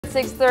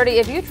6:30.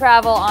 If you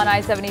travel on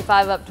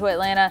I-75 up to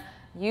Atlanta,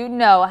 you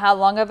know how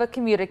long of a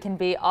commute it can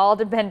be, all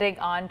depending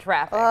on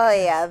traffic. Oh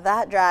yeah,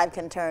 that drive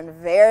can turn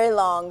very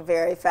long,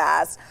 very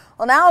fast.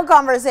 Well, now a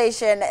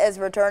conversation is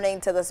returning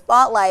to the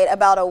spotlight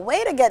about a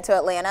way to get to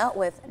Atlanta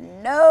with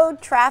no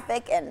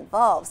traffic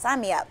involved.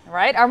 Sign me up.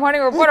 Right. Our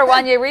morning reporter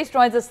Wanya Reese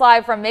joins us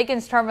live from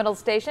Macon's terminal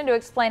station to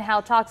explain how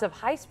talks of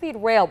high-speed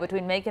rail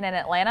between Macon and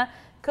Atlanta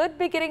could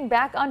be getting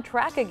back on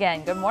track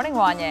again. Good morning,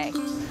 Wanya.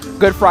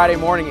 Good Friday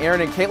morning,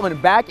 Aaron and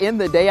Caitlin. Back in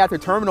the day at the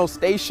terminal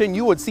station,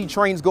 you would see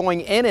trains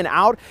going in and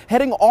out,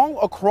 heading all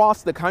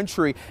across the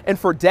country. And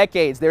for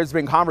decades, there's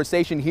been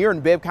conversation here in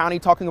Bibb County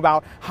talking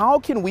about how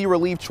can we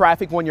relieve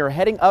traffic when you're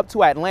heading up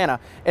to Atlanta.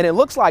 And it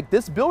looks like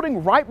this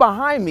building right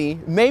behind me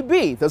may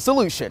be the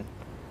solution.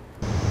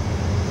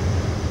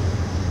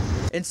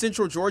 In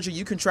central Georgia,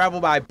 you can travel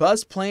by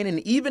bus, plane, and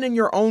even in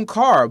your own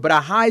car, but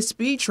a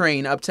high-speed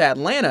train up to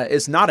Atlanta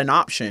is not an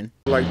option.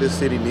 Like this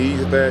city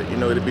needs that,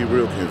 it'd be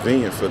real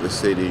convenient for the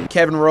city.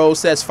 Kevin Rose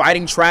says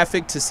fighting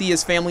traffic to see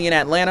his family in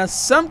Atlanta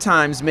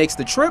sometimes makes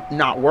the trip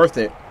not worth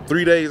it.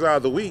 3 days out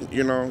of the week,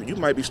 you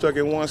might be stuck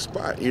in one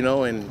spot,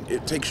 and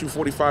it takes you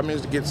 45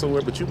 minutes to get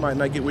somewhere, but you might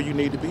not get where you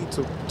need to be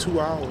till 2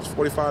 hours,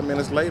 45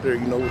 minutes later,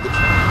 with the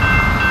train.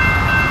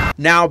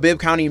 Now, Bibb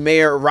County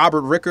Mayor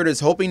Robert Rickert is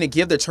hoping to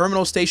give the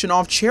terminal station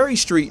off Cherry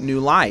Street new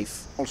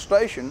life. The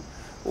station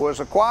was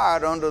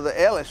acquired under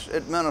the Ellis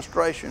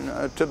administration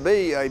to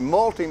be a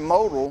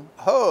multimodal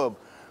hub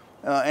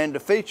and to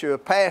feature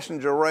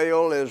passenger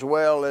rail as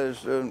well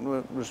as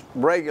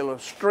regular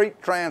street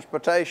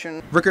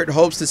transportation. Rickert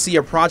hopes to see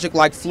a project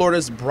like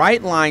Florida's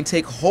Bright Line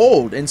take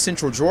hold in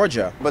central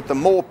Georgia. But the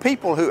more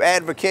people who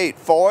advocate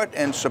for it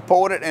and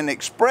support it and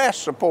express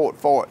support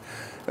for it,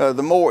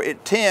 the more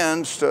it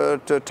tends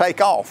to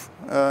take off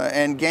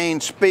and gain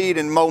speed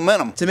and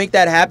momentum. To make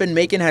that happen,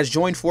 Macon has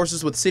joined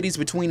forces with cities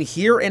between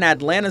here and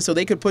Atlanta so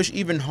they could push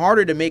even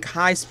harder to make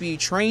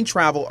high-speed train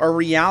travel a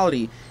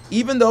reality,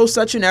 even though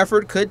such an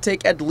effort could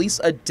take at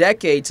least a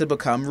decade to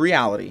become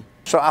reality.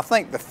 So I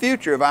think the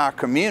future of our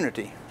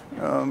community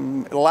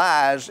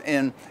lies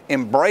in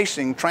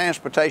embracing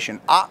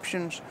transportation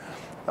options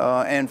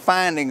and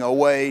finding a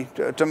way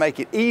to make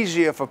it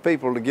easier for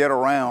people to get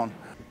around.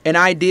 An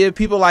idea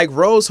people like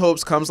Rose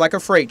hopes comes like a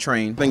freight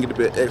train. I think it'd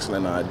be an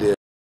excellent idea.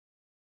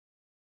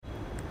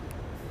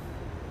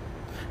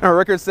 Now,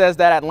 Rickert says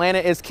that Atlanta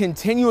is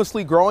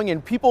continuously growing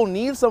and people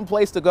need some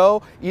place to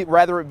go,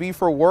 whether it be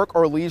for work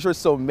or leisure,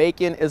 so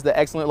Macon is the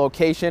excellent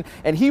location.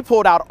 And he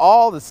pulled out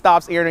all the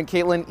stops, Aaron and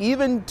Caitlin,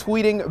 even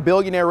tweeting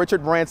billionaire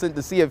Richard Branson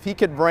to see if he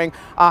could bring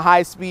a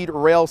high-speed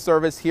rail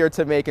service here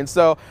to Macon.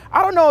 So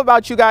I don't know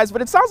about you guys,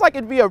 but it sounds like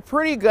it'd be a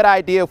pretty good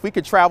idea if we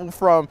could travel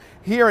from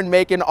here in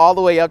Macon all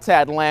the way up to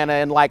Atlanta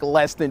in like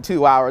less than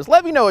 2 hours.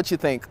 Let me know what you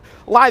think.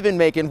 Live in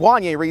Macon,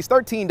 Wanya Reese,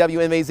 13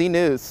 WMAZ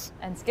News.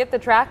 And skip the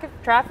traffic?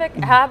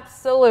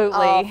 Absolutely.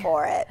 All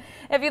for it.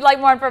 If you'd like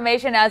more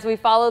information as we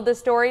follow this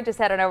story, just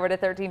head on over to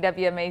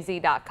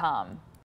 13WMAZ.com.